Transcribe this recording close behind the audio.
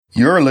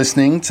You're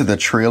listening to the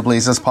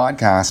Trailblazers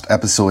Podcast,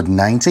 episode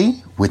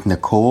 90 with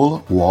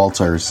Nicole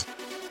Walters.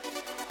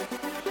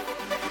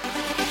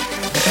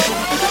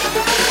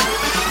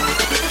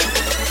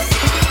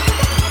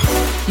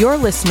 You're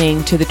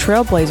listening to the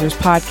Trailblazers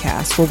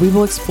Podcast, where we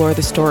will explore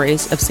the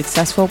stories of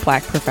successful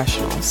Black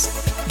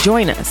professionals.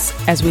 Join us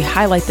as we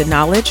highlight the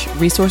knowledge,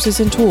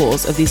 resources, and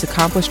tools of these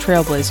accomplished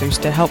trailblazers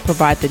to help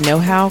provide the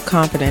know-how,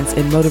 confidence,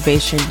 and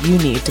motivation you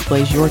need to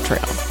blaze your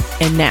trail.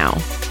 And now,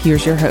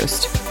 here's your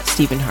host,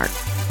 Stephen Hart.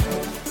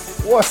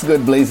 What's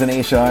good, Blazer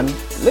Nation?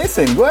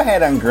 Listen, go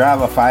ahead and grab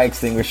a fire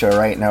extinguisher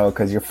right now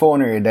because your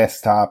phone or your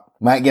desktop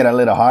might get a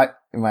little hot.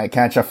 It might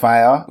catch a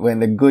fire when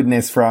the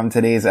goodness from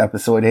today's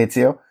episode hits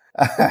you.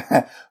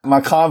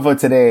 My convo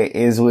today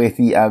is with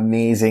the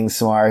amazing,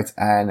 smart,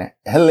 and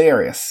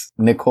hilarious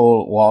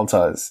Nicole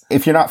Walters.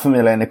 If you're not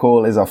familiar,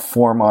 Nicole is a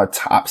former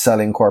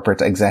top-selling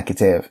corporate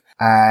executive,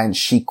 and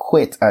she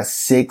quit a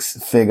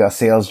 6-figure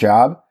sales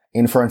job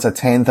in front of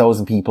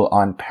 10,000 people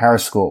on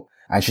Periscope.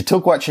 And she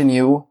took what she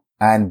knew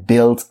and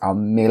built $1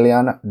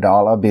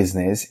 million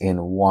business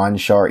in one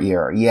short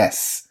year.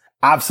 Yes,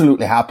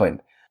 absolutely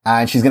happened.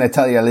 And she's going to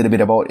tell you a little bit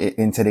about it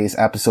in today's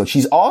episode.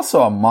 She's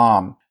also a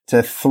mom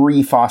to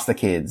 3 foster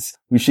kids,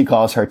 which she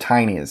calls her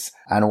tinies,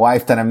 and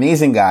wife to an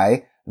amazing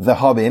guy, The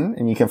Hubbin,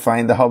 and you can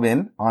find The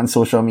Hubbin on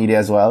social media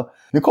as well.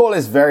 Nicole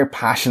is very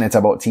passionate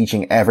about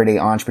teaching everyday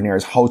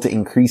entrepreneurs how to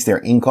increase their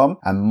income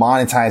and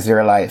monetize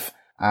their life.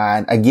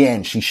 And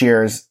again, she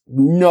shares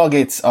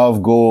nuggets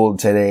of gold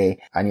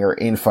today, and you're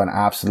in for an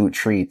absolute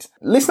treat.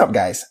 Listen up,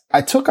 guys.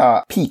 I took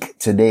a peek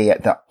today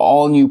at the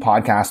all-new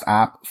podcast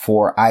app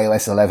for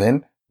iOS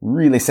 11.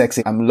 Really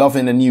sexy. I'm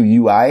loving the new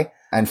UI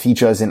and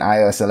features in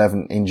iOS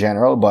 11 in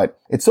general, but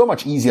it's so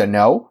much easier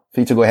now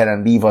for you to go ahead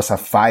and leave us a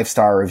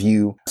 5-star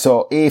review.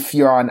 So if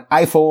you're on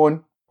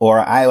iPhone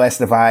or iOS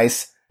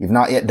device, you've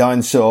not yet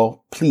done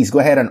so, please go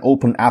ahead and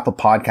open Apple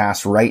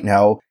Podcasts right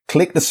now.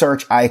 Click the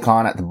search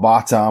icon at the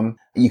bottom.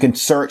 You can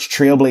search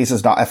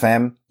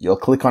trailblazers.fm. You'll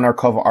click on our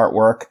cover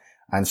artwork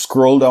and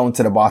scroll down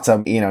to the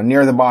bottom.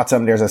 Near the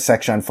bottom, there's a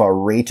section for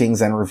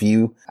ratings and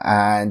review,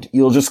 and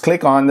you'll just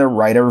click on the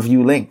write a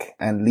review link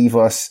and leave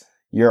us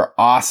your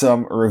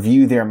awesome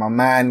review there. My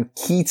man,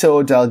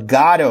 Quito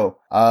Delgado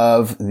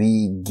of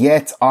the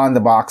Get on the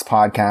Box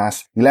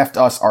podcast, he left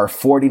us our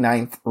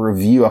 49th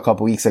review a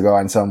couple weeks ago.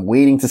 And so I'm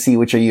waiting to see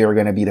which of you are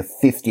going to be the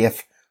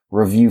 50th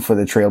review for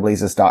the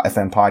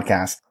Trailblazers.fm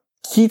podcast.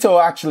 Quito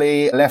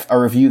actually left a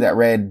review that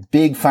read,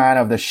 "Big fan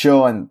of the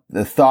show and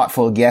the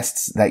thoughtful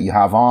guests that you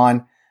have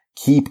on.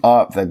 Keep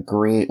up the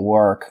great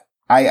work."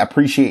 I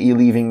appreciate you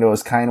leaving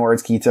those kind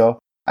words, Quito.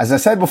 As I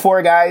said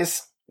before,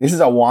 guys, this is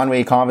a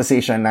one-way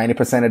conversation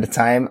 90% of the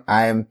time.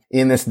 I'm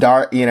in this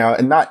dark,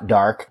 not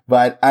dark,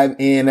 but I'm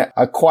in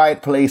a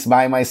quiet place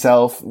by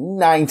myself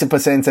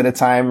 90% of the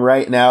time.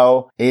 Right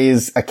now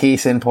is a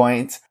case in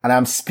point, and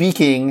I'm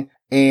speaking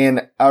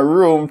in a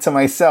room to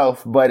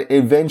myself, but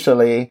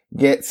eventually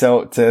gets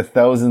out to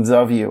thousands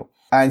of you.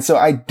 And so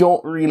I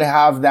don't really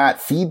have that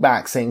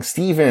feedback saying,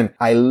 "Stephen,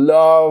 I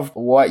loved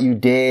what you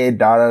did,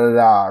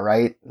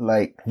 right?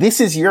 Like, this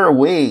is your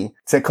way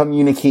to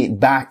communicate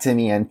back to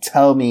me and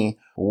tell me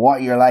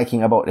what you're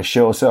liking about the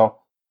show. So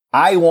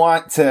I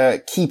want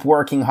to keep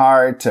working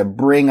hard to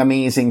bring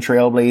amazing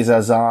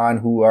trailblazers on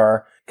who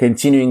are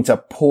continuing to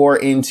pour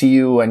into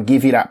you and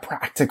give you that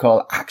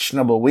practical,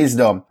 actionable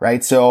wisdom,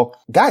 right? So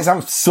guys,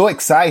 I'm so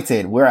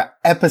excited. We're at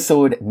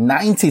episode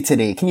 90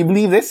 today. Can you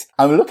believe this?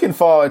 I'm looking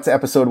forward to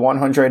episode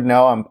 100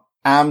 now. I'm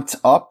amped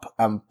up.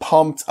 I'm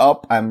pumped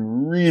up.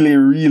 I'm really,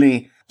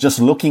 really just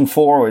looking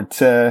forward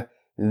to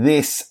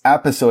this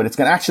episode. It's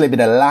going to actually be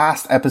the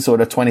last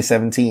episode of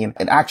 2017.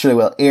 It actually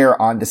will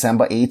air on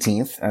December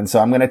 18th. And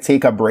so I'm going to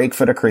take a break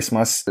for the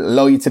Christmas,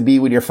 allow you to be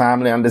with your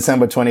family on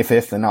December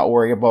 25th and not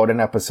worry about an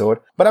episode.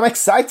 But I'm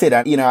excited.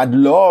 And, I'd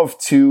love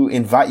to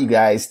invite you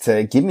guys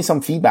to give me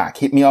some feedback.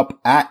 Hit me up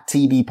at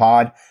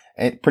TBPod,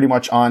 pretty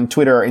much on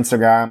Twitter or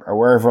Instagram or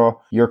wherever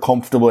you're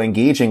comfortable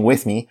engaging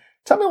with me.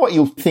 Tell me what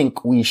you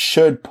think we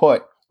should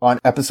put on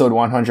episode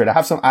 100. I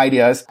have some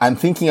ideas. I'm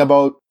thinking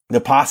about the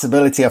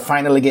possibility of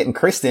finally getting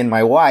Kristen,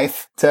 my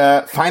wife,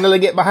 to finally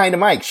get behind the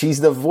mic. She's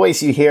the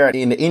voice you hear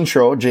in the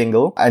intro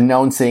jingle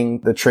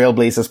announcing the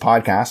Trailblazers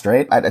podcast,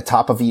 right? At the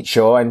top of each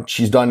show. And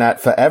she's done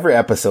that for every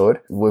episode.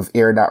 We've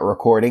aired that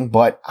recording,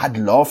 but I'd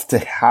love to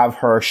have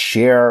her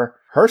share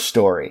her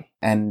story.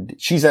 And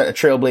she's a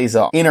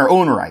trailblazer in her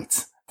own right.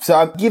 So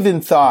I've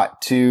given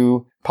thought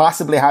to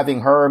possibly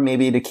having her,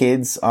 maybe the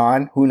kids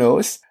on, who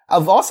knows?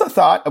 I've also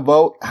thought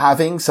about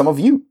having some of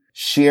you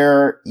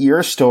share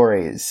your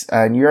stories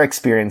and your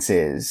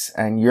experiences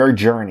and your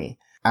journey.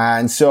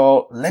 And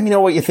so let me know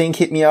what you think.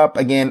 Hit me up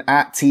again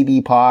at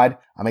TBPod.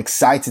 I'm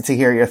excited to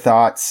hear your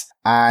thoughts.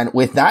 And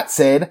with that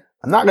said,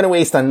 I'm not going to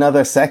waste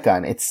another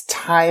second. It's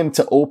time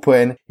to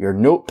open your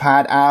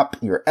Notepad app,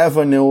 your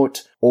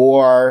Evernote,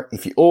 or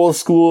if you're old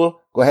school,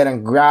 go ahead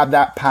and grab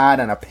that pad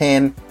and a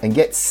pen and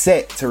get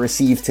set to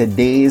receive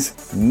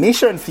today's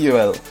mission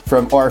fuel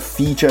from our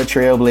featured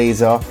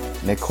trailblazer,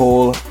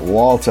 Nicole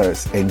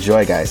Walters.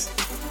 Enjoy, guys.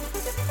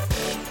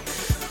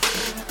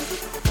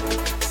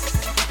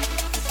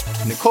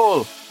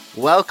 Nicole,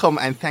 welcome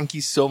and thank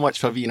you so much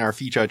for being our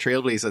featured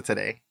trailblazer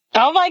today.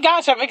 Oh my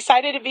gosh, I'm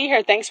excited to be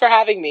here. Thanks for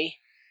having me.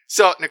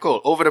 So,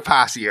 Nicole, over the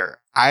past year,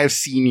 I've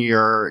seen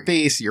your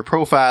face, your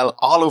profile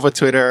all over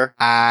Twitter,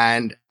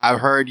 and I've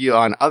heard you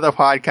on other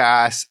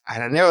podcasts,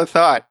 and I never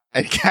thought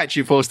I'd catch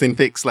you posting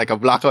pics like a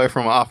block away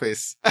from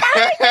office.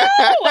 I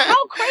know!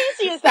 How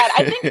crazy is that?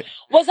 I think,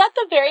 was that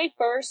the very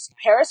first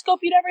Periscope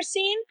you'd ever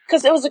seen?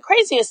 Because it was the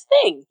craziest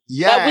thing.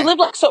 Yeah. We live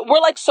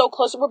we're so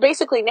close. We're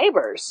basically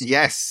neighbors.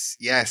 Yes.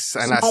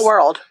 And Small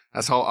world.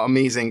 That's how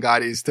amazing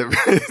God is to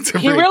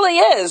He really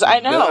is.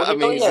 I know. He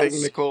amazing really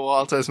is. Nicole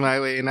Walters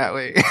my way in that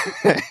way.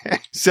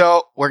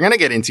 So we're going to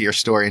get into your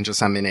story in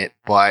just a minute,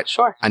 but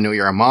Sure. I know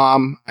you're a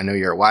mom. I know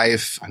you're a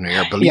wife. I know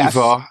you're a believer.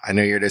 Yes. I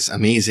know you're this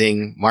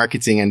amazing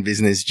marketing and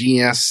business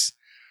genius,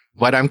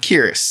 but I'm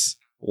curious,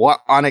 what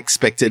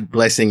unexpected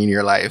blessing in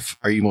your life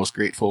are you most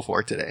grateful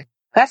for today?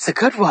 That's a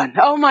good one.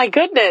 Oh my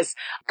goodness.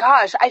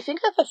 Gosh, I think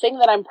that the thing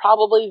that I'm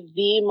probably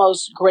the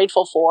most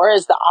grateful for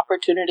is the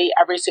opportunity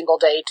every single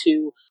day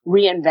to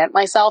reinvent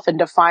myself and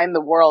define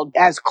the world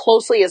as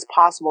closely as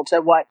possible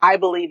to what I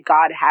believe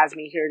God has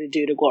me here to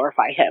do to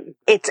glorify Him.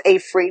 It's a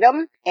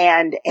freedom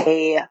and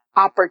a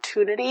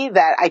opportunity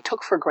that I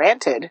took for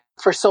granted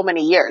for so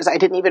many years. I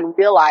didn't even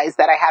realize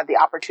that I had the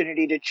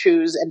opportunity to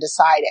choose and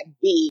decide and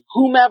be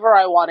whomever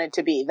I wanted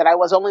to be, that I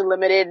was only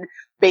limited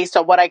based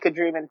on what I could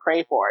dream and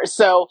pray for.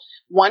 So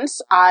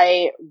once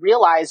I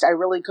realized I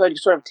really could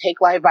sort of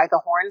take life by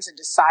the horns and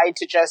decide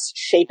to just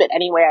shape it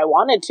any way I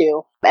wanted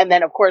to. And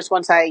then, of course,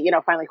 once I,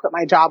 finally quit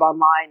my job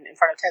online in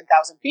front of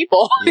 10,000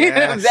 people,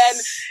 Yes.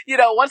 then,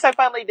 once I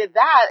finally did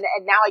that,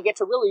 and now I get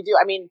to really do,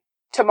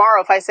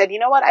 tomorrow, if I said, you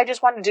know what, I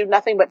just want to do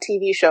nothing but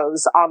TV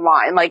shows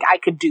online, like I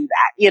could do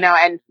that,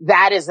 and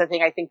that is the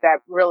thing I think that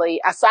really,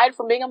 aside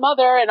from being a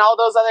mother and all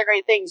those other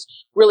great things,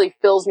 really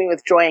fills me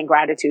with joy and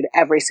gratitude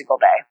every single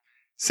day.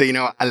 So,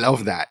 I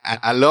love that.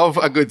 I love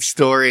a good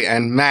story.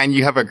 And man,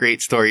 you have a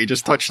great story. You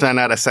just touched on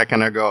that a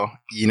second ago.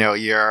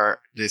 You're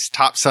this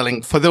top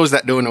selling, for those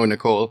that don't know,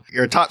 Nicole,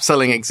 you're a top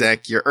selling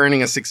exec. You're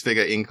earning a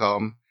 6-figure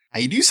income.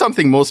 And you do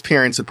something most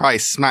parents would probably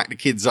smack the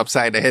kids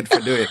upside the head for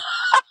doing.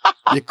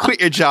 You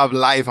quit your job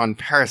live on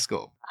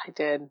Periscope. I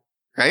did.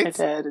 Right? I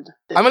did.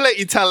 I'm going to let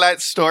you tell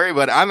that story,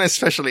 but I'm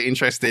especially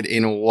interested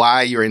in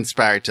why you're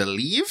inspired to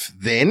leave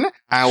then,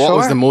 and what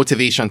was the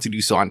motivation to do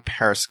so on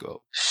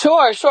Periscope?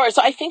 Sure. So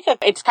I think that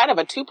it's kind of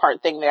a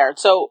two-part thing there.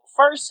 So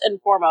first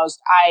and foremost,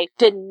 I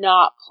did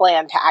not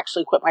plan to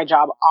actually quit my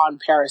job on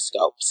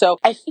Periscope. So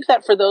I think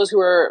that for those who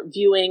are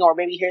viewing or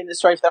maybe hearing the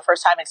story for the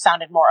first time, it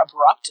sounded more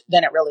abrupt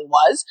than it really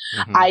was.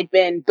 Mm-hmm. I'd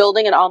been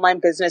building an online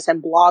business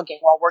and blogging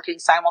while working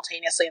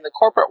simultaneously in the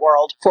corporate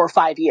world for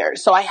 5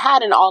 years. So I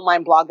had an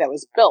online blog that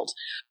was built.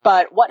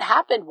 But what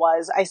happened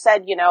was I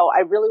said,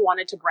 I really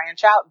wanted to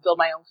branch out and build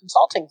my own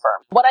consulting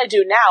firm. What I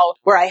do now,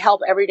 where I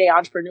help everyday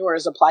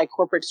entrepreneurs apply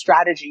corporate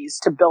strategies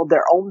to build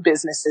their own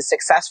businesses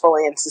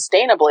successfully and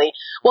sustainably,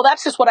 well,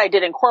 that's just what I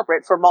did in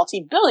corporate for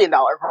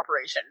multi-billion-dollar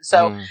corporations.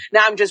 So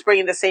now I'm just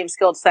bringing the same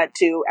skill set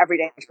to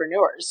everyday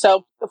entrepreneurs.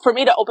 So for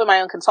me to open my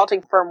own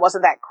consulting firm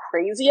wasn't that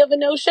crazy of a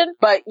notion,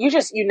 but you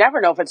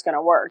never know if it's going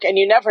to work. And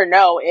you never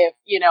know if,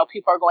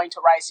 people are going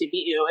to rise to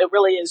meet you. It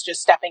really is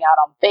just stepping out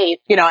on faith,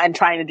 and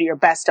trying to do your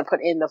best to put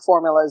in the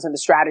formulas and the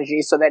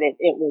strategies so that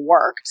it will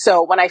work.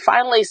 So when I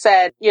finally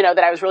said,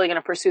 that I was really going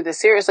to pursue this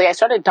seriously, I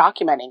started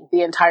documenting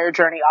the entire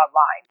journey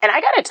online. And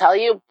I got to tell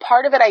you,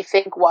 part of it, I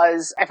think,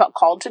 was I felt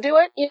called to do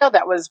it.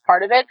 That was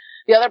part of it.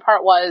 The other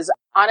part was,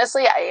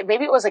 honestly,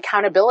 maybe it was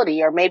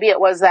accountability, or maybe it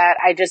was that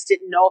I just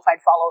didn't know if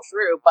I'd follow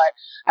through, but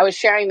I was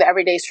sharing the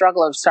everyday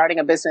struggle of starting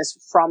a business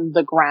from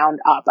the ground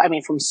up.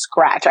 From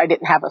scratch. I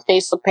didn't have a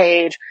Facebook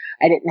page.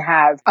 I didn't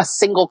have a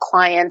single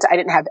client. I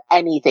didn't have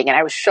anything. And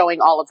I was showing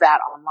all of that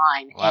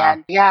online.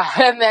 Wow.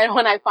 And then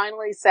when I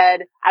finally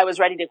said I was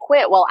ready to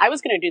quit, well, I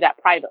was going to do that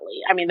privately.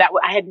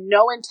 I had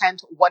no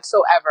intent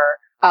whatsoever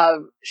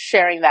of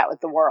sharing that with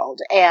the world.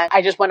 And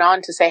I just went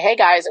on to say, hey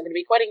guys, I'm going to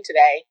be quitting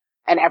today.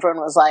 And everyone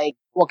was like,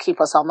 well,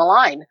 keep us on the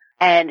line.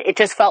 And it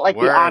just felt like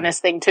the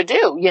honest thing to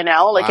do, It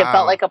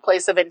felt like a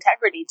place of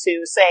integrity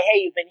to say, hey,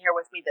 you've been here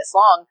with me this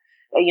long.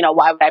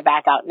 Why would I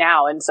back out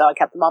now? And so I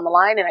kept them on the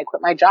line and I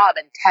quit my job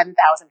and 10,000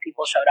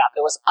 people showed up. It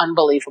was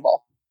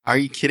unbelievable. Are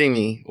you kidding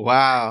me?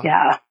 Wow.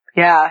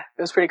 Yeah.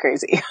 It was pretty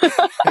crazy.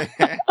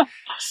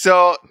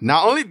 So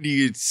not only do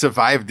you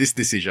survive this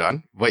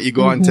decision, but you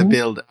go on to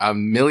build $1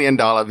 million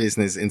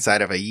business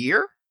inside of a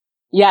year?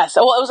 Yes.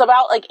 Well, it was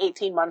about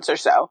 18 months or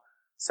so.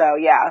 So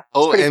yeah,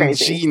 it's pretty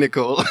crazy. OMG,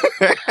 Nicole.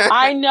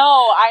 I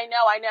know.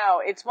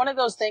 It's one of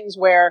those things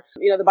where,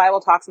 the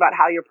Bible talks about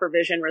how your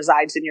provision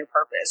resides in your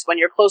purpose. When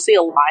you're closely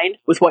aligned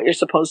with what you're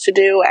supposed to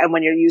do, and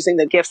when you're using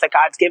the gifts that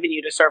God's given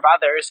you to serve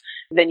others,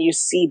 then you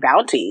see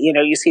bounty,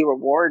 you see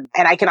reward.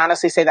 And I can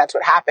honestly say that's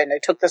what happened. I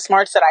took the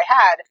smarts that I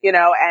had,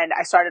 and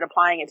I started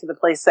applying it to the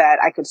place that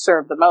I could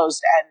serve the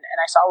most. And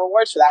I saw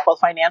rewards for that, both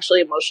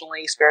financially,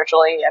 emotionally,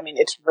 spiritually.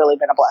 It's really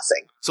been a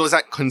blessing. So is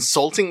that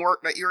consulting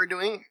work that you were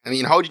doing?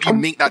 How did you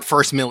make that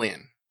first $1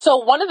 million? So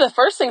one of the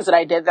first things that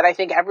I did that I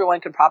think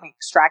everyone could probably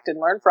extract and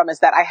learn from is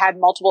that I had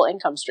multiple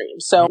income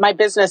streams. So my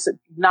business is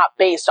not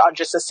based on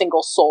just a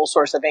single sole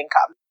source of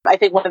income. I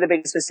think one of the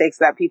biggest mistakes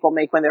that people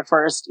make when they're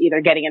first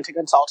either getting into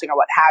consulting or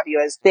what have you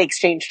is they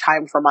exchange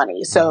time for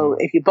money. So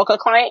if you book a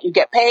client, you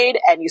get paid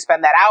and you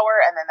spend that hour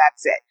and then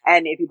that's it.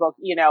 And if you book,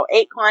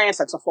 8 clients,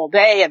 that's a full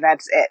day and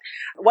that's it.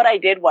 What I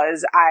did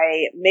was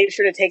I made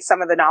sure to take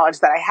some of the knowledge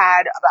that I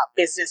had about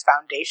business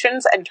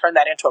foundations and turn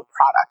that into a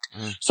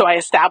product. So I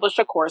established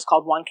a course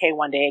called 1K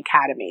One Day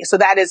Academy. So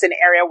that is an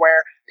area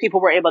where people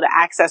were able to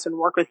access and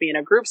work with me in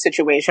a group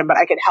situation, but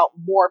I could help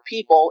more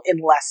people in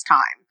less time.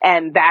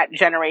 And that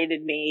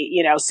generated me,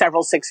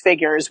 several six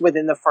figures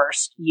within the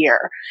first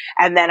year.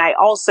 And then I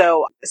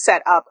also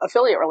set up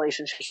affiliate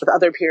relationships with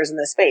other peers in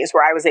the space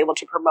where I was able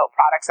to promote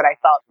products that I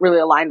felt really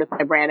aligned with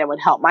my brand and would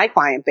help my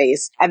client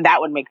base. And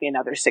that would make me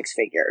another six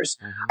figures.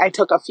 I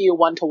took a few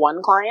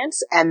one-to-one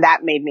clients and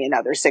that made me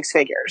another six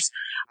figures.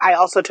 I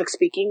also took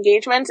speaking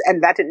engagements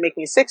and that didn't make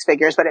me six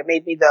figures, but it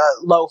made me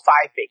the low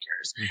five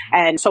figures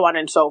and so on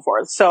and so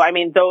forth. So,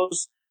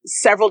 those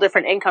several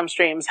different income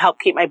streams help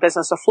keep my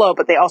business afloat,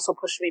 but they also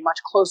push me much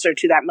closer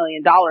to that $1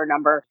 million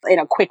number in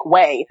a quick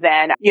way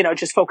than,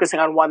 just focusing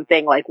on one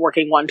thing, like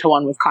working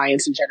one-to-one with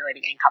clients and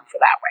generating income for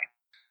that way.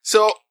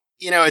 So,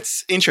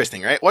 it's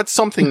interesting, right? What's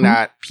something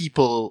that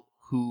people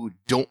who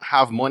don't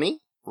have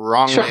money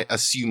wrongly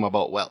assume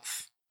about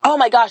wealth? Oh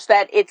my gosh,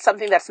 that it's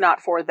something that's not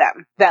for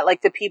them. That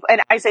like the people,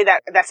 and I say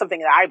that that's something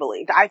that I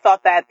believed. I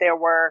thought that there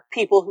were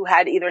people who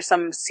had either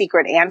some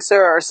secret answer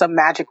or some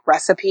magic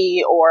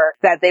recipe, or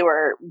that they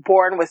were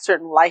born with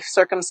certain life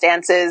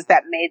circumstances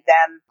that made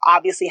them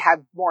obviously have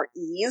more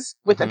ease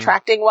with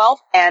attracting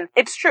wealth. And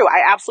it's true.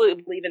 I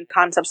absolutely believe in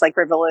concepts like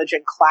privilege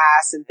and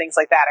class and things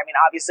like that.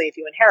 Obviously, if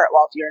you inherit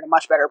wealth, you're in a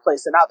much better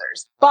place than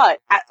others. But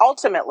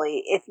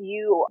ultimately, if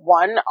you,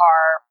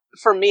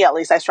 for me, at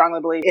least, I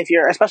strongly believe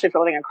especially if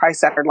you're living a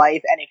Christ-centered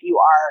life and if you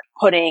are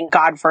putting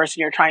God first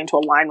and you're trying to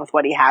align with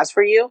what he has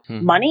for you,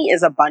 money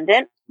is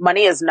abundant.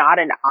 Money is not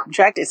an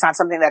object. It's not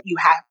something that you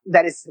have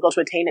that is difficult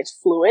to attain. It's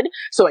fluid.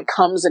 So it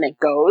comes and it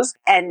goes.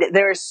 And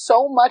there is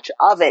so much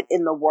of it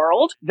in the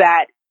world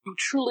that you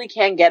truly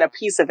can get a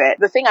piece of it.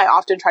 The thing I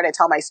often try to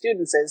tell my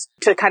students is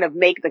to kind of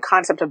make the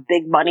concept of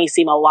big money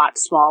seem a lot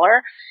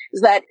smaller,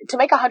 is that to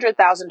make $100,000,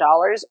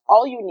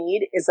 all you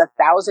need is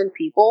 1,000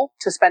 people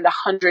to spend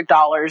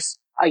 $100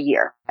 a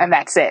year. And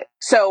that's it.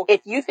 So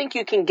if you think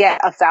you can get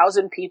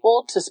 1,000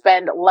 people to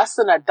spend less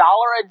than $1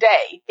 a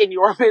day in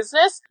your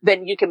business,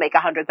 then you can make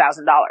 $100,000.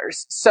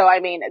 So,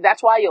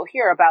 that's why you'll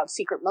hear about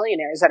secret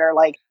millionaires that are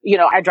like,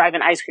 I drive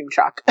an ice cream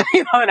truck,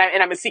 and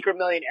I'm a secret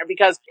millionaire,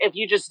 because if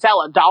you just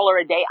sell $1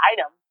 a day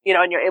item,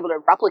 and you're able to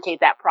replicate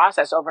that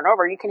process over and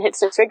over, you can hit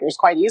six figures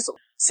quite easily.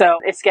 So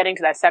it's getting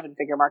to that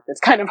 7-figure mark that's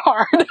kind of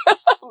hard.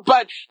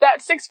 But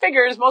that 6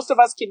 figures, most of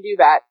us can do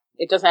that.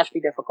 It doesn't have to be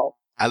difficult.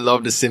 I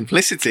love the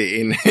simplicity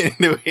in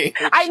the way.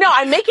 I know.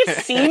 I make it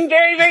seem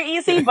very, very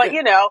easy, but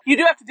you do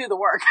have to do the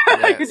work.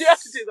 Yes. You do have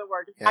to do the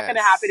work. It's not going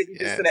to happen if you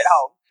just sit at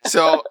home.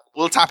 So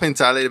we'll tap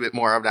into a little bit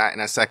more of that in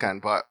a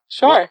second, but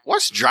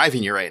what's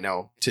driving you right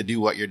now to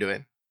do what you're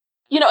doing?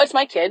 It's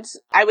my kids.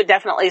 I would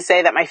definitely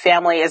say that my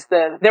family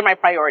they're my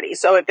priority.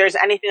 So if there's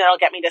anything that'll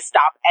get me to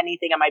stop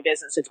anything in my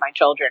business, it's my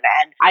children.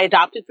 And I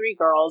adopted 3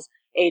 girls,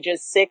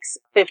 ages 6,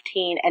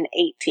 15, and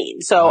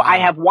 18. So I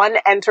have one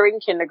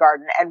entering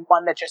kindergarten and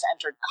one that just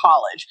entered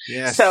college.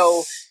 Yes.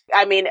 So,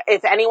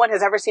 if anyone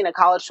has ever seen a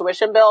college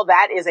tuition bill,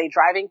 that is a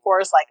driving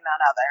force like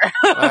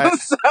none other.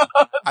 So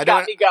it's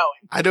got me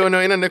going. I don't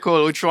know,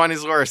 Nicole, which one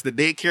is worse, the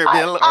daycare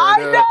bill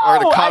or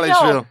the college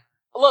bill?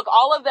 Look,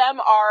 all of them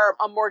are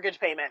a mortgage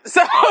payment.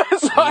 So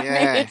it's really,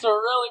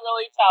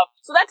 really tough.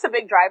 So that's a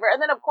big driver.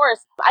 And then, of course,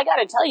 I got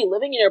to tell you,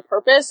 living in your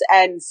purpose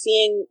and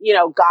seeing,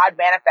 God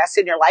manifest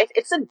in your life,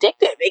 it's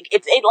addictive.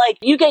 It like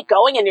you get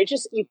going and it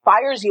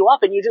fires you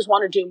up and you just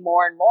want to do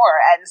more and more.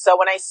 And so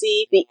when I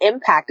see the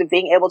impact of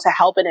being able to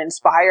help and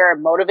inspire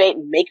and motivate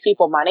and make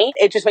people money,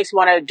 it just makes me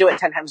want to do it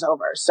 10 times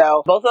over.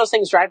 So both of those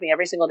things drive me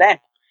every single day.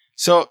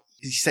 So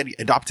you said you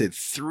adopted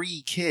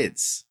 3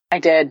 kids. I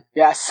did,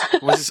 yes.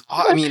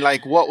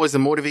 What was the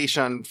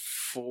motivation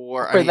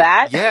for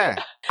that? Yeah.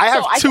 I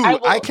have 2.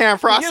 I can't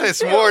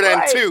process more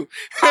than 2.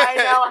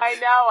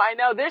 I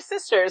know. They're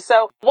sisters.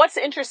 So what's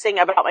interesting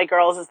about my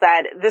girls is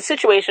that the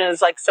situation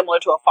is like similar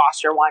to a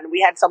foster one.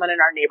 We had someone in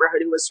our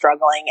neighborhood who was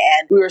struggling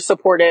and we were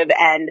supportive,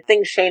 and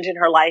things changed in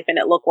her life, and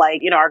it looked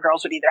like, our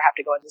girls would either have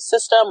to go into the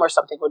system or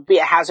something would be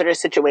a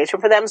hazardous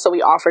situation for them. So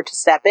we offered to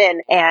step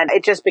in, and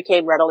it just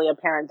became readily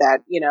apparent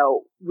that,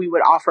 we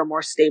would offer a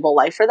more stable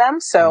life for them.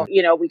 So,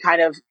 we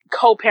kind of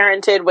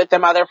co-parented with their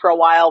mother for a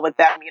while, with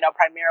them,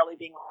 primarily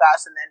being with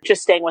us, and then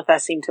just staying with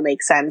us seemed to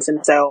make sense.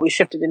 And so we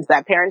shifted into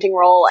that parenting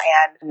role,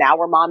 and now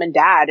we're mom and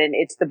dad, and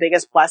it's the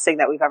biggest blessing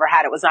that we've ever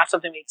had. It was not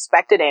something we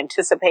expected,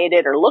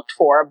 anticipated, or looked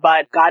for,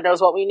 but God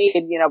knows what we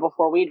needed,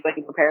 before we do it.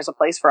 He prepares a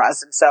place for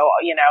us. And so,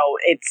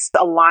 it's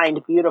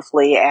aligned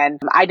beautifully. And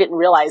I didn't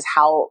realize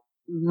how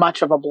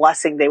much of a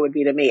blessing they would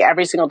be to me.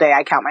 Every single day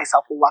I count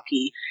myself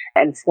lucky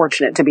and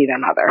fortunate to be their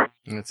mother.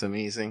 That's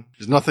amazing.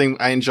 There's nothing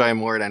I enjoy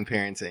more than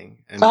parenting.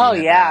 And oh,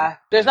 being a yeah. dad.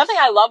 There's nothing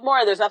I love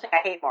more. There's nothing I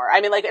hate more.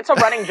 I mean, like, it's a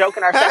running joke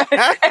in our family.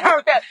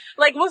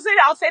 Like,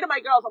 I'll say to my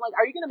girls, I'm like,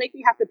 are you going to make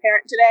me have to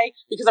parent today?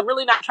 Because I'm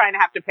really not trying to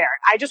have to parent.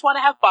 I just want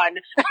to have fun.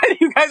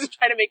 You guys are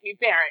trying to make me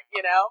parent,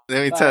 you know?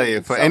 Let me tell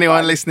you, for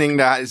anyone listening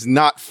that has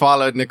not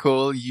followed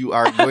Nicole, you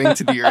are going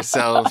to do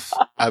yourself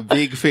a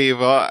big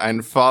favor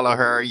and follow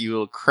her. You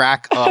will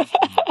crack up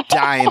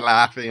dying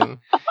laughing.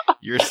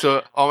 You're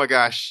so, oh my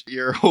gosh,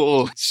 your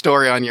whole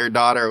story on your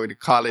daughter with the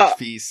college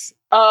fees.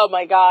 Oh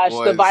my gosh,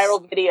 the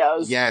viral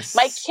videos. Yes.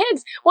 My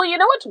kids, well, you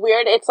know what's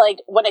weird? It's like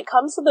when it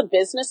comes to the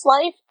business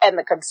life and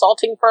the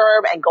consulting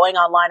firm and going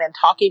online and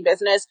talking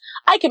business,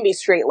 I can be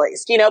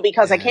straight-laced, you know,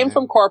 because I came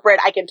from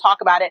corporate, I can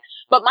talk about it,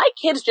 but my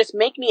kids just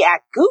make me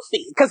act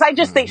goofy because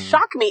they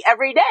shock me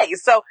every day.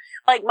 So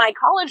like my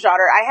college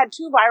daughter, I had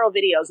 2 viral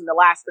videos in the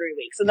last 3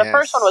 weeks. And the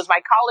first one was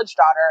my college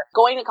daughter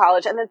going to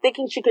college and then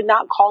thinking she could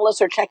not call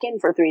us or check in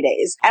for 3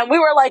 days. And we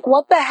were like,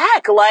 what the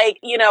heck? Like,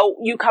 you know,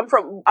 you come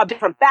from a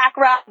different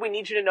background. We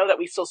need you to know that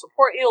we still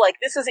support you. Like,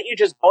 this isn't you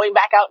just going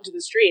back out into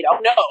the street. Oh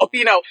no,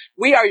 you know,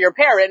 we are your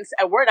parents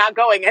and we're not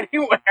going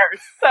anywhere.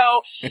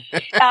 So,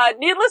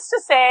 needless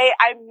to say,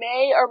 I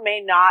may or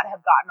may not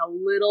have gotten a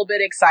little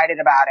bit excited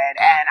about it.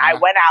 And I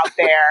went out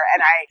there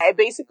and I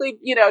basically,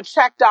 you know,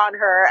 checked on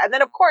her. And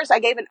then of course I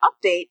gave an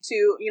update to,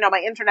 you know,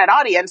 my internet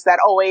audience that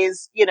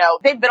always, you know,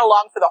 they've been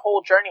along for the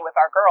whole journey with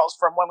our girls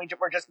from when we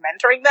were just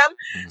mentoring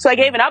them. So I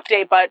gave an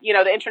update, but you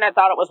know, the internet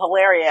thought it was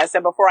hilarious.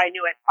 And before I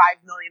knew it,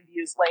 5 million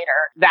views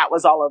later, that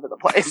was all over the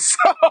place.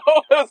 So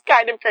it was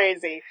kind of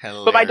crazy.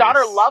 Hilarious. But my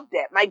daughter loved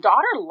it. My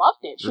daughter loved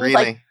it. She was Really?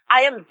 like,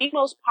 I am the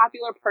most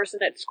popular person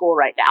at school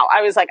right now.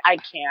 I was like, I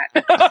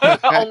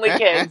can't. Only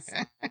kids.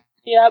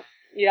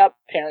 Yep.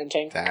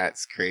 Parenting.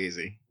 That's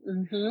crazy.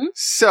 Mm-hmm.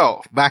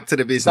 So back to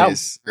the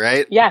business,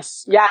 right?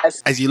 Yes.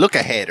 As you look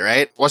ahead,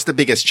 right? What's the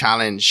biggest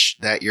challenge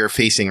that you're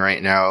facing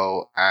right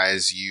now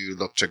as you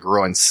look to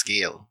grow and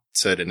scale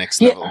to the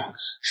next level?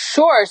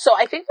 Sure. So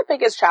I think the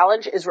biggest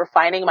challenge is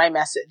refining my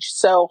message.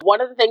 So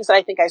one of the things that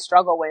I think I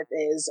struggle with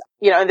is,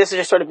 you know, and this is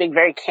just sort of being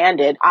very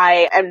candid.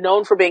 I am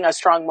known for being a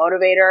strong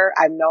motivator.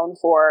 I'm known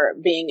for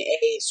being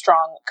a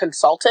strong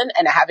consultant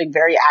and having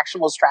very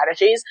actionable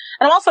strategies.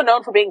 And I'm also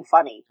known for being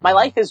funny. My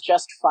life is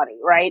just funny,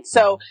 right?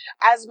 So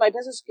as my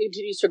business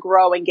continues to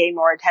grow and gain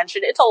more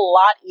attention, it's a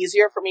lot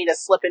easier for me to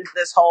slip into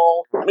this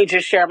whole, let me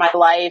just share my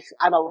life.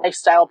 I'm a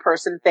lifestyle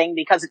person thing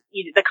because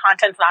the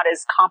content's not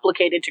as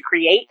complicated to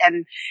create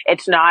and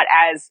it's not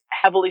as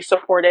heavily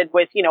supported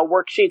with, you know,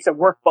 worksheets and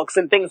workbooks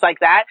and things like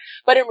that.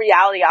 But in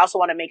reality, I also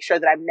want to make sure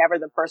that I'm never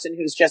the person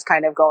who's just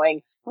kind of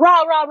going,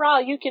 rah, rah, rah,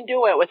 you can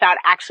do it without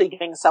actually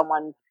giving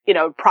someone, you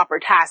know, proper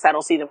tasks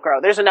that'll see them grow.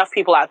 There's enough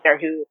people out there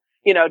who,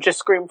 you know, just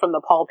scream from the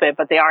pulpit,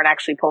 but they aren't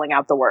actually pulling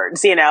out the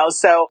words, you know?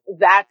 So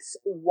that's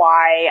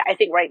why I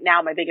think right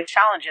now my biggest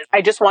challenge is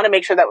I just want to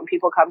make sure that when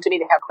people come to me,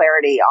 they have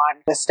clarity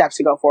on the steps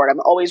to go forward. I'm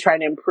always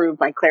trying to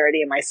improve my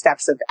clarity and my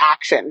steps of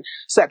action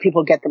so that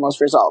people get the most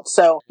results.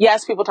 So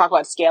yes, people talk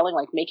about scaling,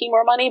 like making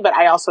more money, but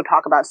I also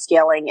talk about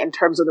scaling in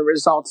terms of the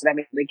results that I'm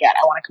able to get.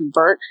 I want to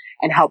convert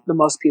and help the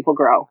most people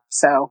grow.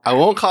 So I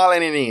won't call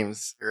any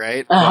names,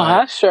 right?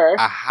 Sure.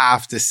 I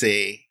have to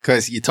say,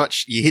 because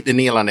you hit the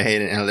nail on the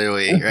head in a little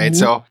way, right?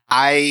 So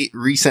I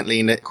recently,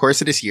 in the course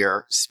of this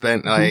year,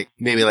 spent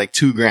maybe like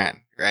 $2,000,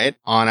 right?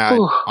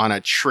 On a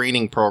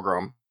training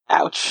program.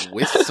 Ouch.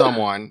 With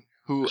someone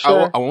who,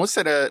 Sure. I won't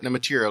say the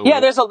material.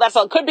 Yeah,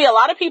 could be a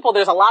lot of people.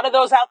 There's a lot of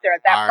those out there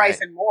at that price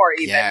and more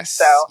even.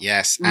 Yes.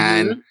 Mm-hmm.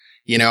 And,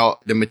 you know,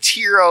 the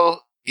material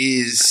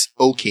is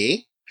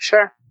okay.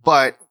 Sure.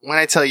 But when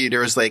I tell you there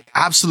was like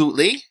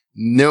absolutely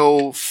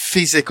no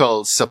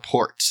physical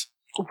support.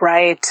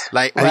 Right.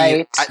 Like,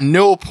 at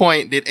no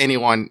point did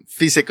anyone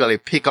physically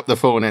pick up the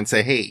phone and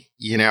say, hey,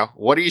 you know,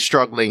 what are you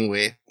struggling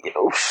with?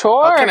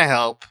 Sure. How can I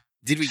help?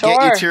 Did we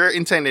get you to your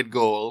intended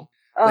goal?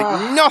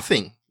 Like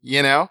nothing,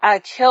 you know?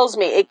 It kills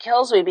me. It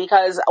kills me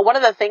because one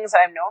of the things that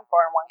I'm known for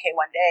in 1K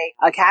One Day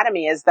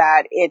Academy is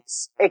that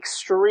it's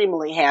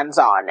extremely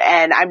hands-on.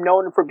 And I'm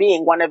known for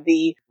being one of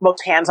the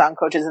most hands-on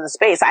coaches in the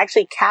space. I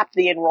actually capped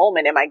the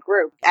enrollment in my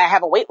group. I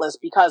have a wait list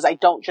because I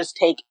don't just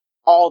take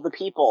all the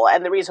people.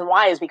 And the reason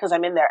why is because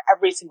I'm in there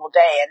every single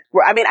day.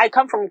 And I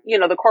come from, you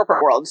know, the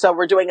corporate world. So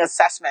we're doing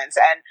assessments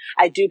and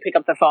I do pick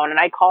up the phone and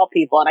I call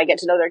people and I get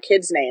to know their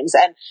kids' names.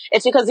 And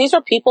it's because these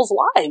are people's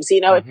lives.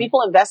 You know, if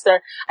people invest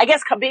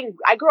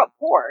I grew up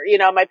poor, you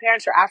know, my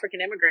parents are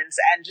African immigrants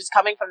and just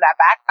coming from that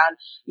background,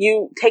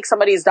 you take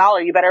somebody's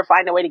dollar, you better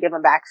find a way to give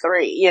them back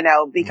 3, you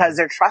know, because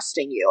they're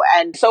trusting you.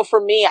 And so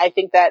for me, I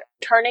think that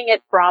turning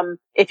it from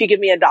if you give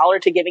me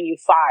 $1 to giving you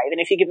 5. And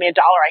if you give me $1,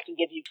 I can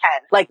give you 10.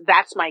 Like,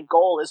 that's my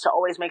goal, is to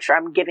always make sure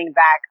I'm giving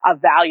back a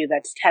value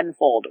that's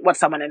tenfold what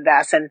someone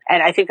invests. And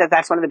I think that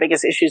that's one of the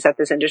biggest issues that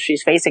this industry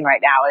is facing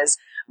right now, is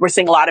we're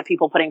seeing a lot of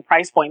people putting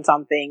price points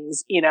on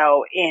things,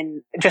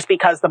 in just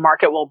because the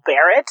market will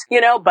bear it,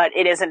 but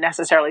it isn't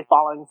necessarily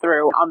following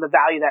through on the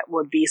value that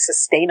would be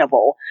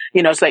sustainable,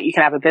 so that you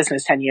can have a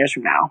business 10 years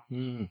from now.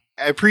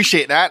 I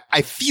appreciate that.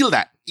 I feel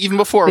that. Even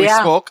before we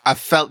spoke, I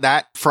felt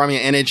that from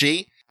your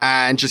energy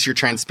and just your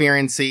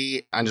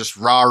transparency and just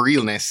raw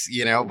realness,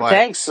 but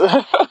thanks.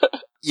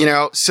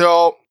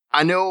 So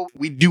I know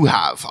we do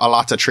have a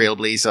lot of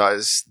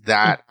trailblazers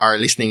that are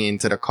listening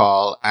into the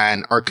call,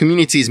 and our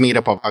community is made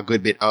up of a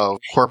good bit of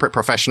corporate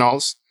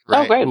professionals,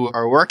 right? Who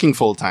are working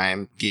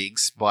full-time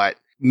gigs, but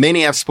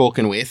many I've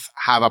spoken with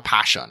have a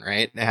passion,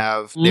 right?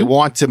 They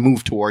want to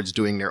move towards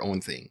doing their own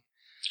thing.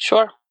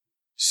 Sure.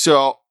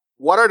 So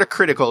what are the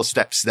critical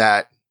steps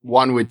that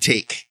one would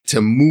take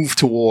to move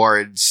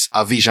towards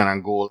a vision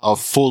and goal of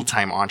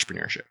full-time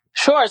entrepreneurship?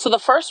 Sure. So the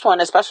first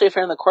one, especially if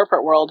you're in the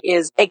corporate world,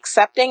 is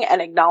accepting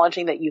and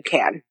acknowledging that you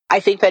can. I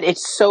think that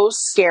it's so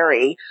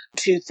scary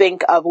to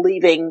think of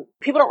leaving.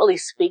 People don't really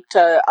speak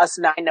to us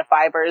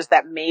 9-to-5ers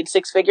that made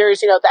 6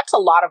 figures. That's a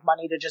lot of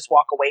money to just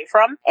walk away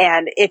from.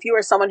 And if you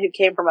are someone who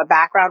came from a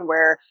background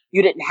where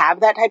you didn't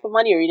have that type of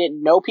money, or you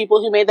didn't know people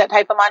who made that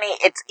type of money,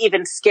 it's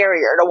even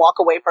scarier to walk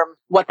away from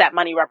what that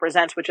money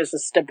represents, which is a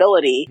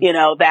stability,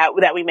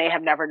 that we may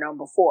have never known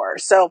before.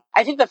 So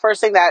I think the first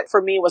thing that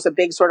for me was a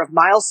big sort of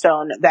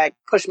milestone that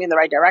pushed me in the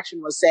right direction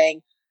was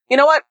saying, you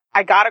know what?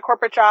 I got a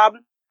corporate job.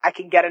 I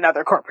can get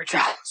another corporate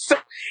job. So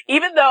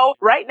even though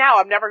right now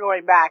I'm never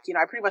going back,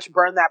 I pretty much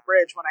burned that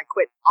bridge when I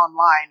quit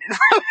online in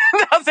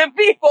front of 1,000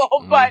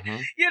 people. But,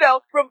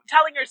 from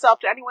telling yourself,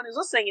 to anyone who's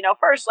listening,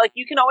 first, like,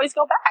 you can always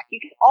go back.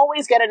 You can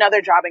always get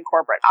another job in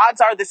corporate.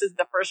 Odds are this is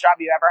the first job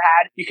you ever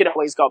had. You can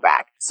always go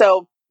back.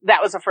 So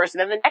that was the first.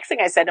 And then the next thing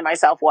I said to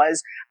myself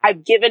was,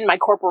 I've given my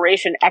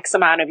corporation X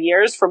amount of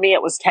years. For me,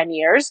 it was 10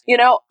 years.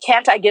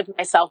 Can't I give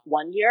myself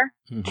 1 year?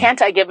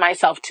 Can't I give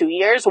myself 2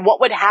 years?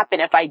 What would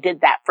happen if I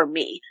did that for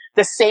me?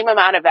 The same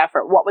amount of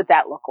effort, what would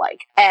that look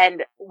like?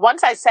 And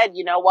once I said,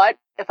 you know what?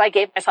 If I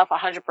gave myself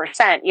 100%,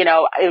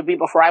 it would be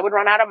before I would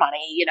run out of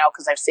money,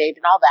 because I've saved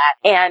and all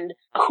that. And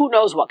who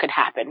knows what could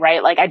happen,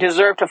 right? Like, I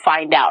deserve to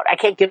find out. I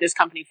can't give this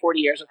company 40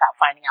 years without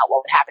finding out what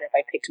would happen if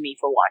I picked me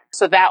for one.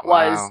 So that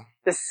was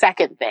the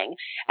second thing.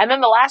 And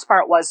then the last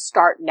part was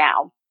start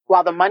now.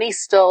 While the money's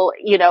still,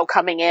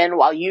 coming in,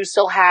 while you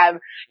still have,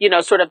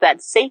 sort of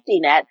that safety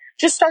net,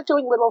 just start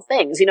doing little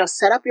things,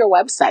 set up your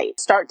website,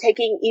 start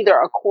taking either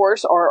a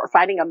course or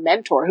finding a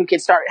mentor who can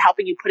start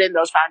helping you put in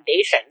those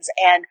foundations.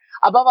 And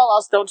above all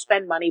else, don't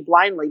spend money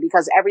blindly,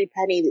 because every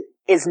penny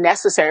is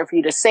necessary for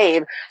you to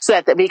save,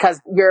 because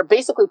you're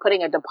basically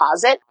putting a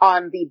deposit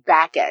on the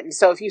back end.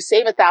 So if you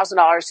save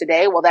 $1,000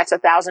 today, well, that's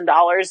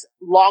 $1,000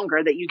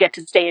 longer that you get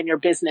to stay in your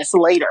business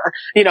later,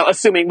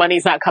 assuming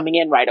money's not coming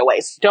in right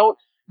away. So don't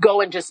go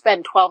and just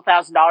spend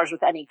 $12,000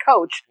 with any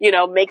coach.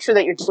 Make sure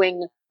that you're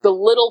doing the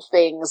little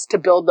things to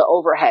build the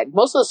overhead.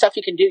 Most of the stuff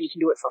you can do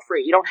it for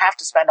free. You don't have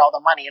to spend all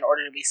the money in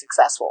order to be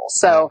successful.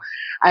 So,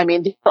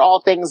 these are all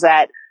things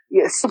that,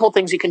 simple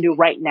things you can do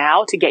right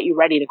now to get you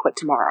ready to quit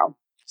tomorrow.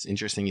 It's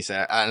interesting you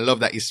said. I love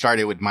that you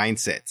started with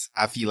mindset.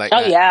 I feel like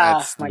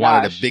that's one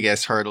of the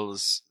biggest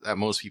hurdles that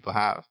most people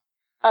have.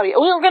 Oh, yeah.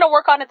 We were going to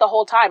work on it the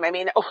whole time.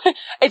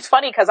 It's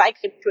funny because I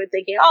came to it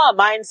thinking,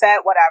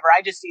 mindset, whatever.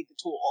 I just need the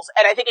tools.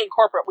 And I think in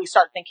corporate, we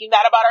start thinking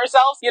that about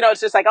ourselves.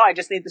 It's just like, I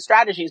just need the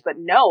strategies. But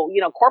no,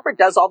 corporate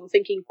does all the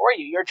thinking for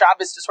you. Your job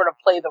is to sort of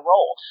play the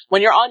role.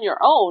 When you're on your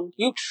own,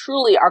 you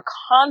truly are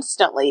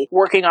constantly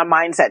working on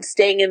mindset,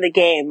 staying in the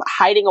game,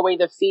 hiding away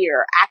the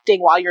fear,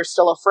 acting while you're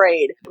still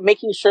afraid,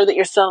 making sure that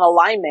you're still in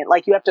alignment.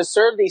 Like, you have to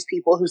serve these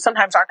people who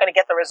sometimes aren't going to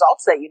get the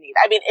results that you need.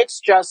 It's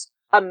just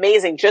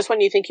amazing. Just when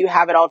you think you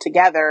have it all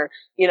together,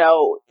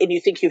 and you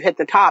think you've hit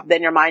the top,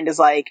 then your mind is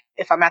like,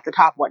 if I'm at the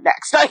top, what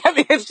next?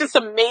 It's just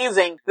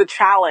amazing, the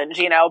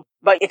challenge,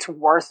 but it's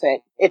worth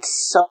it.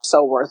 It's so,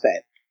 so worth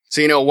it.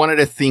 So, one of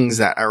the things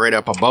that I read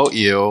up about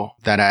you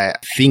that I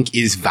think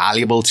is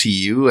valuable to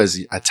you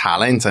as a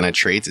talent and a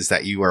trait is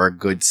that you are a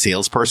good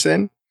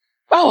salesperson.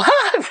 Oh,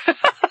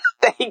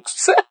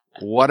 thanks.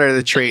 What are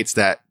the traits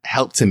that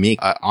help to make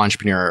an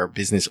entrepreneur or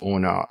business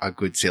owner a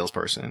good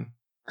salesperson?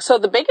 So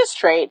the biggest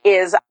trait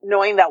is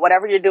knowing that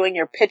whatever you're doing,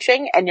 you're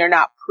pitching and you're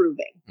not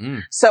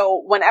proving.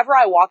 So whenever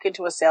I walk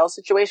into a sales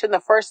situation, the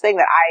first thing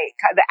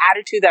the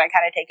attitude that I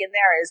kind of take in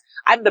there is,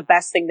 I'm the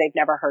best thing they've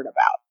never heard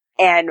about.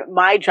 And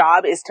my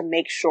job is to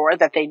make sure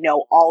that they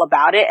know all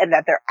about it and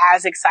that they're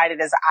as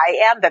excited as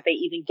I am, that they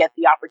even get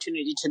the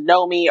opportunity to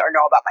know me or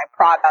know about my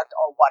product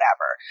or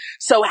whatever.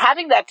 So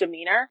having that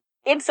demeanor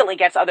instantly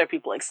gets other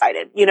people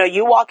excited.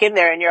 You walk in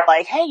there and you're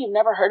like, hey, you've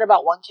never heard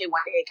about 1K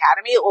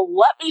Academy? Well,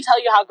 let me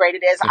tell you how great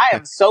it is. I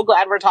am so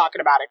glad we're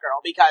talking about it, girl,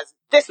 because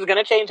this is going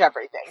to change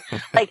everything.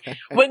 Like,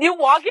 when you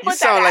walk in with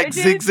that attitude.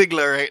 You sound like Zig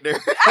Ziglar right there.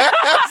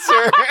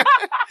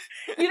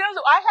 You know,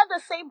 I have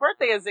the same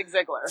birthday as Zig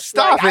Ziglar.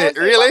 Stop it,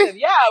 really?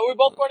 Yeah, we're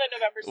both born on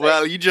November 6th.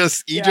 Well, you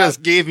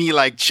just gave me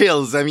like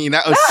chills. I mean,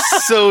 that was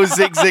so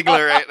Zig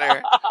Ziglar right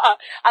there.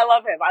 I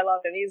love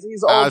him.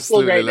 He's old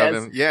school greatness.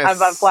 Love him.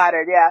 Yes. I'm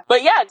flattered, yeah.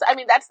 But yeah, I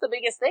mean, that's the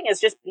biggest thing is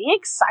just be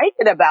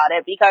excited about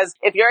it, because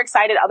if you're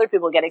excited, other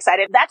people get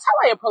excited. That's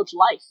how I approach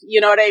life.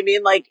 You know what I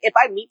mean? Like, if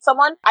I meet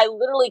someone, I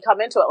literally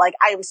come into it like,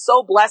 I am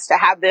so blessed to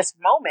have this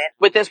moment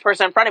with this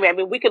person in front of me. I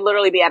mean, we could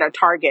literally be at a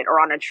Target or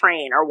on a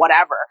train or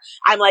whatever.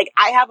 I'm like,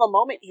 I have a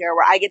moment here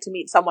where I get to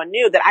meet someone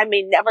new that I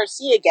may never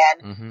see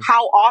again. Mm-hmm.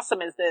 How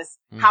awesome is this?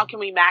 Mm-hmm. How can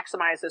we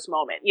maximize this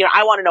moment? You know,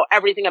 I want to know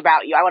everything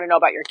about you. I want to know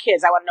about your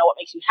kids. I want to know what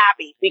makes you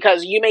happy,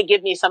 because you may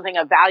give me something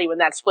of value in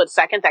that split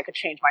second that could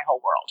change my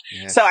whole world.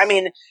 Yes. So, I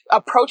mean,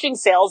 approaching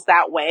sales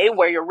that way,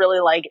 where you're really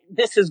like,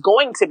 this is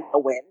going to be a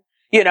win,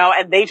 you know,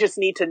 and they just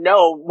need to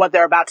know what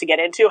they're about to get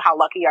into. How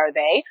lucky are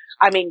they?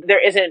 I mean,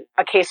 there isn't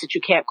a case that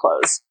you can't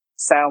close.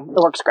 So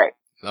it works great.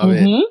 Love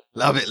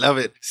it. Love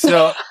it.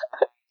 So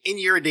in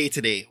your day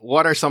to day,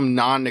 what are some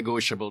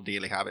non-negotiable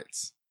daily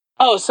habits?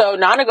 Oh, so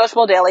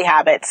non-negotiable daily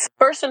habits.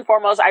 First and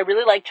foremost, I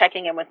really like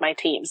checking in with my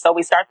team. So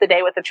we start the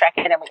day with a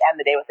check-in and we end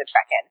the day with a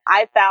check-in.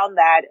 I found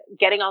that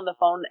getting on the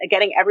phone,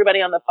 getting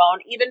everybody on the phone,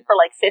 even for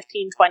like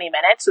 15, 20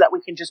 minutes so that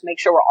we can just make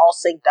sure we're all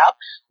synced up,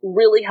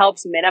 really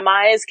helps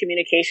minimize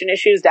communication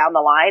issues down the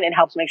line and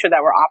helps make sure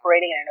that we're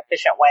operating in an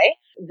efficient way.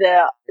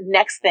 The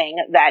next thing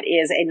that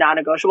is a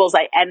non-negotiable is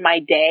I end my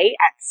day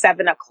at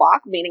 7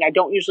 o'clock, meaning I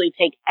don't usually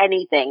take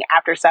anything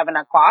after 7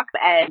 o'clock,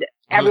 and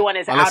everyone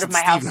is out of my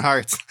house.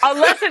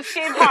 Unless it's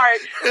Steve Hart,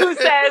 who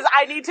says,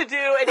 I need to do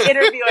an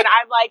interview. And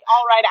I'm like,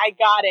 all right, I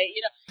got it.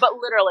 You know, but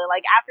literally,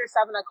 like after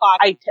 7 o'clock,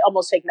 I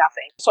almost take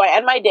nothing. So I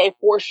end my day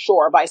for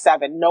sure by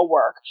 7, no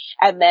work.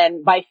 And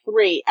then by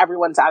 3,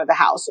 everyone's out of the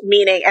house.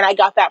 Meaning, and I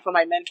got that from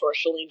my mentor,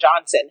 Shalene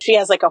Johnson. She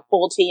has like a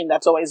full team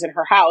that's always in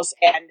her house.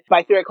 And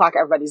by 3 o'clock,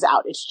 everybody's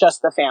out. It's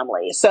just the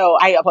family. So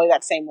I apply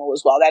that same rule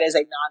as well. That is a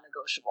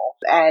non-negotiable.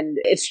 And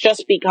it's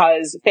just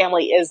because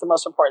family is the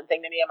most important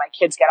thing to me. And my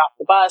kids get off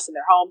the bus and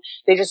they're home.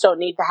 They just don't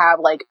need to have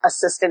like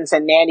assistants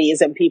and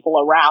nannies and people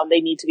around. They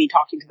need to be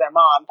talking to their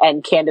mom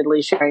and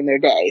candidly sharing their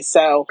day.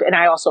 So, and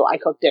I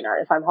cook dinner.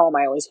 If I'm home,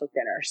 I always cook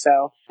dinner.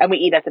 So, and we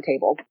eat at the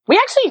table.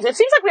 It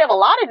seems like we have a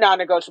lot of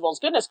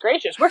non-negotiables. Goodness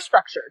gracious. We're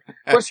structured.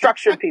 We're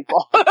structured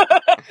people.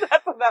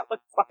 That's what that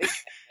looks like.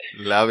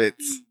 Love it.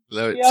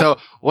 Yep. So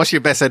what's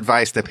your best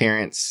advice to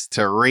parents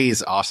to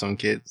raise awesome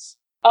kids?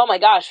 Oh my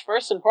gosh.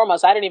 First and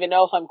foremost, I don't even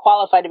know if I'm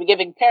qualified to be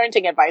giving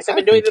parenting advice. I've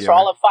been doing this for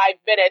all of 5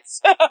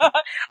 minutes.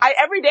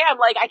 Every day I'm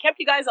like, I kept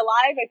you guys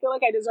alive. I feel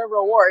like I deserve an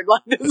award.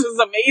 Like, this is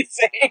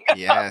amazing.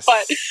 Yes.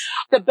 But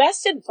the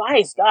best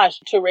advice, gosh,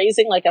 to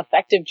raising like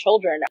effective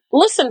children,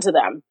 listen to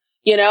them.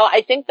 You know,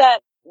 I think that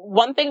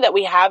one thing that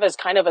we have as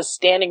kind of a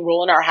standing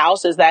rule in our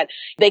house is that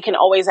they can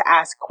always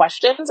ask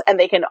questions and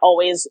they can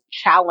always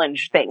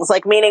challenge things.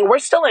 Like, meaning we're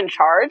still in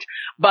charge,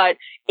 but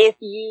if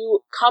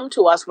you come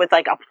to us with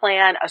like a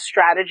plan, a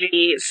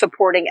strategy,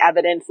 supporting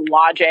evidence,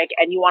 logic,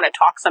 and you want to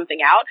talk something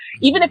out,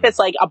 even if it's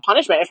like a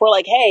punishment, if we're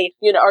like, hey,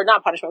 you know, or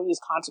not punishment, we use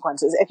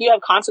consequences. If you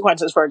have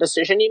consequences for a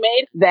decision you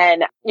made,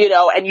 then, you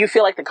know, and you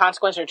feel like the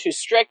consequences are too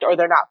strict or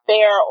they're not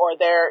fair or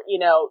they're, you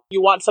know,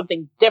 you want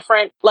something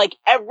different, like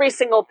every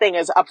single thing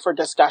is up for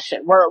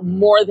discussion. We're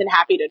more than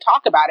happy to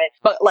talk about it,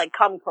 but like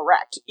come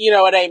correct. You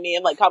know what I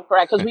mean? Like come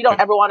correct, because we don't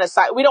ever want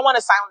to, we don't want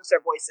to silence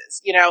their voices.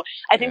 You know,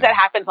 I think that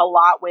happens a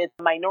lot with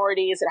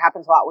minorities. It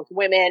happens a lot with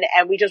women,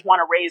 and we just want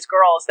to raise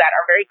girls that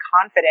are very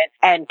confident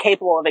and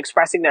capable of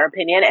expressing their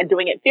opinion and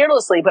doing it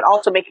fearlessly, but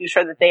also making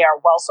sure that they are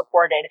well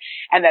supported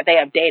and that they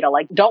have data.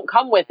 Like, don't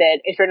come with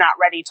it if you're not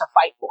ready to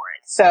fight for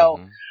it. So,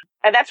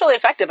 and that's really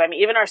effective. I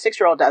mean, even our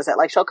 6-year-old does it.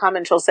 Like, she'll come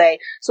and she'll say,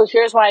 so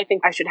here's why I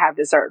think I should have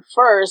dessert.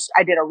 First,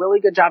 I did a really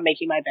good job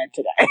making my bed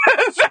today.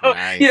 So,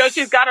 nice. You know,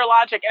 she's got her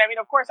logic. And I mean,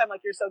 of course, I'm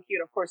like, you're so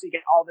cute. Of course you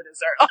get all the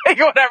dessert, like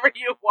whatever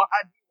you want,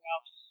 you know.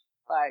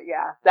 But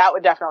yeah, that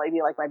would definitely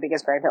be like my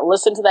biggest benefit.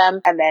 Listen to them,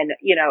 and then,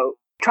 you know,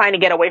 trying to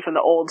get away from the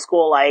old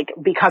school, like,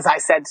 because I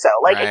said so.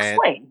 Like,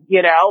 explain,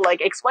 you know,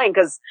 like explain,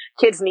 because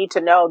kids need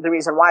to know the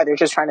reason why. They're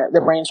just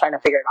their brain's trying to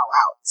figure it all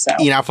out. So,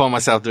 you know, I found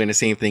myself doing the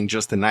same thing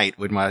just tonight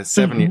with my I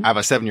have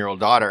a 7-year-old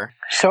daughter.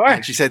 Sure.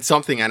 And she said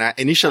something, and I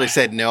initially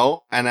said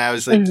no. And I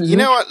was like, you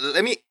know what?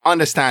 Let me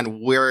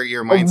understand where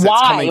your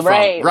mindset's coming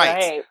from.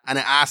 Right. And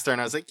I asked her, and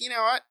I was like, you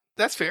know what?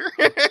 That's fair.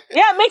 Yeah,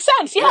 it makes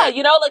sense. Yeah,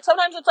 you know, like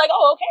sometimes it's like,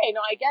 oh, okay,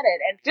 no, I get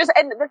it.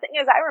 And the thing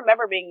is, I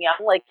remember being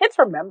young, like kids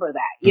remember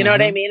that, you know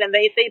what I mean? And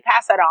they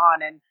pass that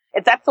on. And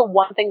if that's the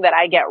one thing that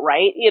I get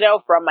right, you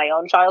know, from my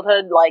own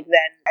childhood, like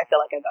then I feel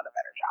like I've done a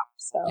better job.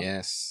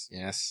 So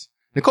Yes.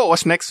 Nicole,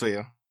 what's next for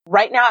you?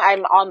 Right now,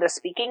 I'm on the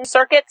speaking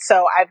circuit,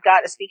 so I've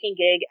got a speaking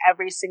gig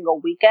every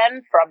single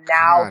weekend from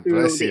now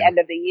through the end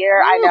of the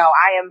year. Woo. I know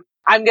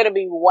I'm going to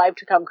be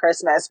wiped come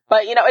Christmas,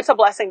 but you know, it's a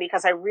blessing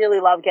because I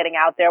really love getting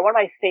out there. One of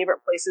my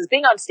favorite places,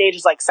 being on stage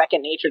is like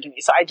second nature to me.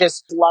 So I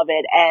just love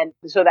it. And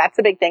so that's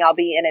the big thing. I'll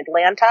be in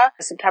Atlanta,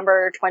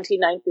 September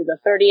 29th through the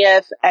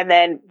 30th. And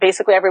then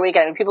basically every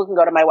weekend, and people can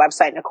go to my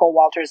website,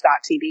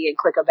 NicoleWalters.tv, and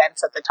click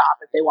events at the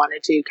top if they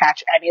wanted to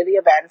catch any of the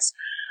events.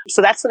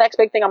 So that's the next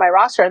big thing on my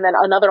roster. And then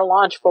another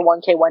launch for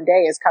 1K One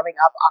Day is coming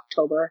up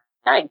October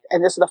 9th.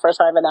 And this is the first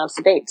time I've announced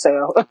the date.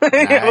 So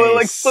a little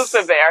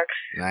exclusive there.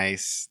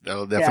 Nice.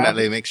 I'll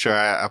definitely make sure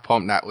I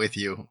pump that with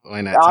you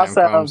when that time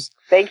comes.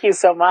 Thank you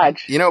so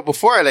much. You know,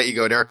 before I let you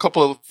go, there are a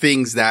couple of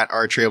things that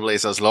our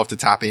Trailblazers love to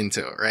tap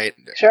into, right?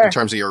 Sure. In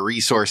terms of your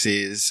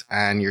resources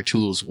and your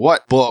tools.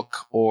 What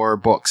book or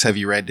books have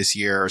you read this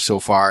year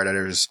so far that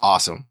is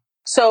awesome?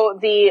 So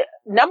the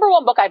number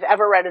one book I've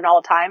ever read in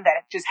all time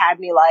that just had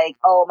me like,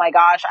 oh my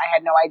gosh, I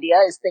had no idea,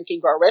 is Think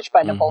and Grow Rich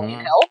by Napoleon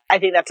Hill. I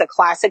think that's a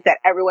classic that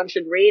everyone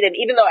should read. And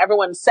even though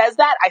everyone says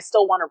that, I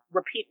still want to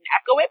repeat and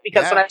echo it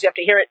because sometimes you have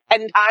to hear it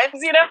 10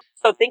 times, you know?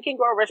 So Think and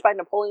Grow Rich by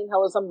Napoleon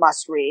Hill is a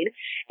must read.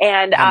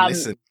 And a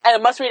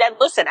must read and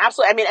listen.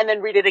 Absolutely. I mean, and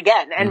then read it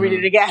again and read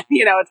it again.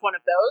 You know, it's one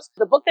of those.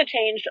 The book that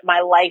changed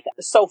my life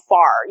so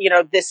far, you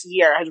know, this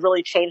year has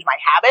really changed my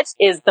habits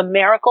is The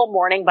Miracle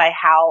Morning by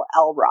Hal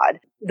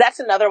Elrod.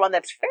 That's another one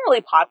that's fairly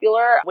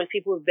popular with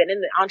people who've been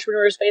in the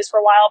entrepreneur space for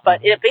a while,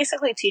 but it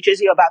basically teaches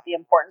you about the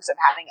importance of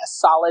having a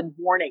solid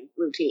morning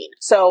routine.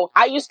 So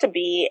I used to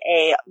be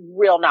a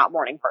real not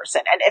morning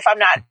person. And if I'm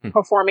not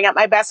performing at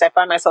my best, I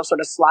find myself sort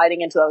of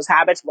sliding into those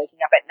habits, waking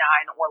up at 9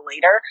 or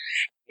later.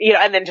 You know,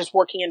 and then just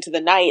working into the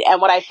night. And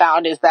what I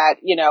found is that,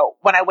 you know,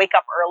 when I wake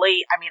up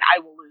early, I mean, I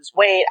will lose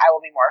weight. I will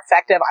be more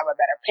effective. I'm a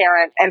better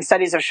parent. And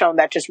studies have shown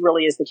that just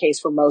really is the case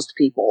for most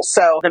people.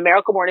 So The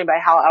Miracle Morning by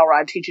Hal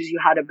Elrod teaches you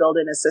how to build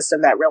in a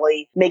system that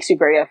really makes you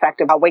very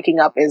effective. Waking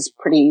up is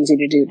pretty easy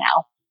to do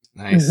now.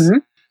 Nice.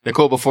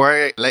 Nicole, before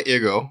I let you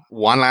go,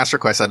 one last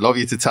request. I'd love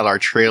you to tell our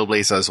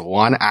Trailblazers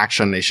one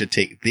action they should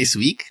take this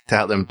week to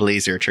help them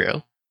blaze their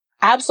trail.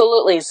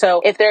 Absolutely. So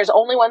if there's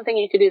only one thing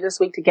you could do this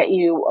week to get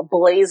you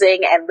blazing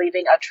and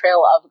leaving a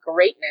trail of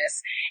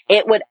greatness,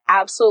 it would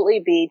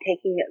absolutely be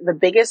taking the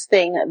biggest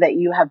thing that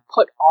you have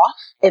put off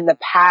in the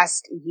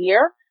past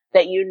year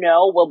that you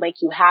know will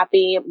make you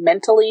happy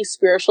mentally,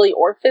 spiritually,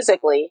 or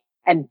physically,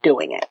 and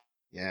doing it.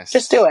 Yes.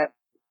 Just do it.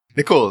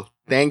 Nicole,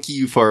 thank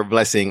you for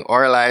blessing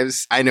our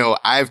lives. I know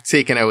I've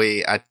taken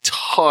away a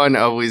ton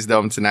of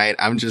wisdom tonight.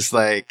 I'm just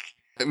like,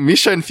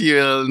 mission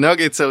fuel,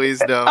 nuggets of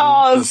wisdom.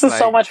 Oh, this is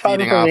so much fun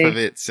for me. Of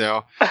it.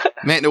 So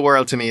meant the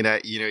world to me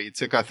that, you know, you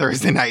took our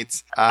Thursday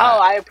nights.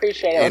 I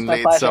appreciate it. It was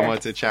my pleasure. Someone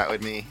to chat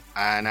with me.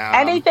 And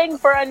anything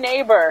for a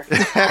neighbor.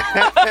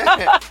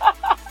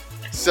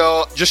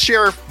 So just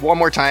share one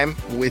more time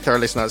with our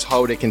listeners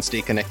how they can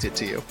stay connected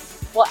to you.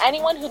 Well,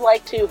 anyone who'd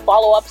like to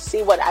follow up,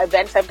 see what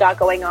events I've got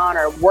going on,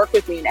 or work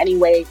with me in any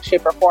way,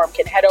 shape, or form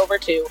can head over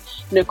to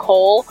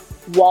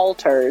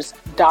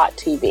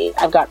NicoleWalters.tv.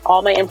 I've got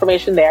all my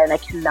information there, and I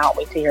cannot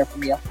wait to hear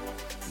from you.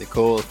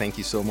 Nicole, thank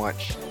you so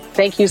much.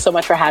 Thank you so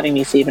much for having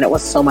me, Stephen. It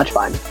was so much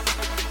fun.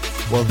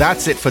 Well,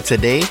 that's it for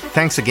today.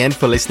 Thanks again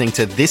for listening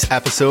to this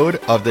episode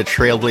of the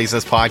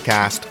Trailblazers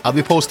podcast. I'll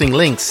be posting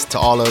links to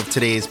all of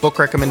today's book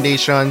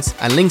recommendations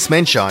and links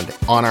mentioned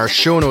on our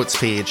show notes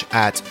page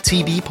at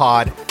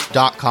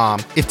tbpod.com.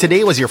 If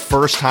today was your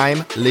first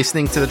time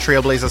listening to the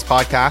Trailblazers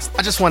podcast,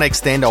 I just want to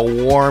extend a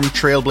warm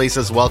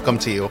Trailblazers welcome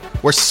to you.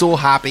 We're so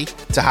happy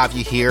to have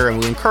you here, and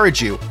we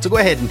encourage you to go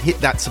ahead and hit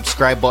that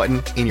subscribe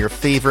button in your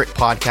favorite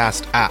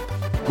podcast app.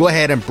 Go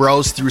ahead and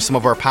browse through some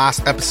of our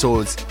past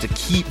episodes to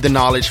keep the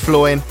knowledge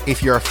flowing.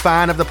 If you're a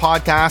fan of the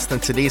podcast and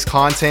today's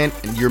content,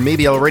 and you're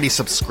maybe already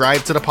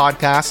subscribed to the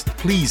podcast,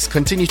 please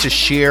continue to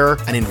share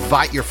and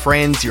invite your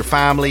friends, your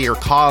family, your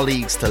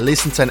colleagues to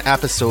listen to an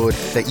episode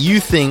that you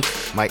think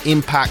might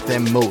impact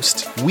them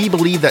most. We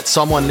believe that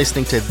someone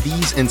listening to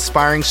these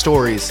inspiring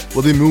stories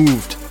will be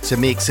moved to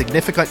make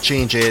significant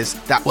changes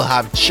that will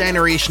have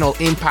generational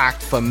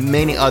impact for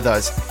many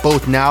others,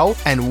 both now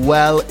and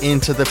well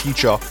into the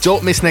future.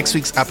 Don't miss next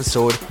week's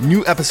episode.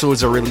 New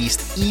episodes are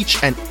released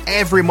each and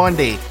every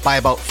Monday by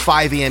about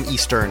 5 a.m.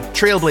 Eastern.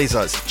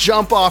 Trailblazers,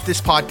 jump off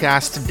this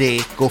podcast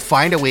today. Go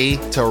find a way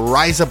to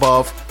rise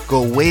above,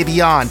 go way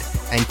beyond,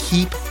 and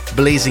keep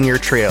blazing your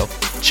trail.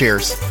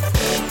 Cheers.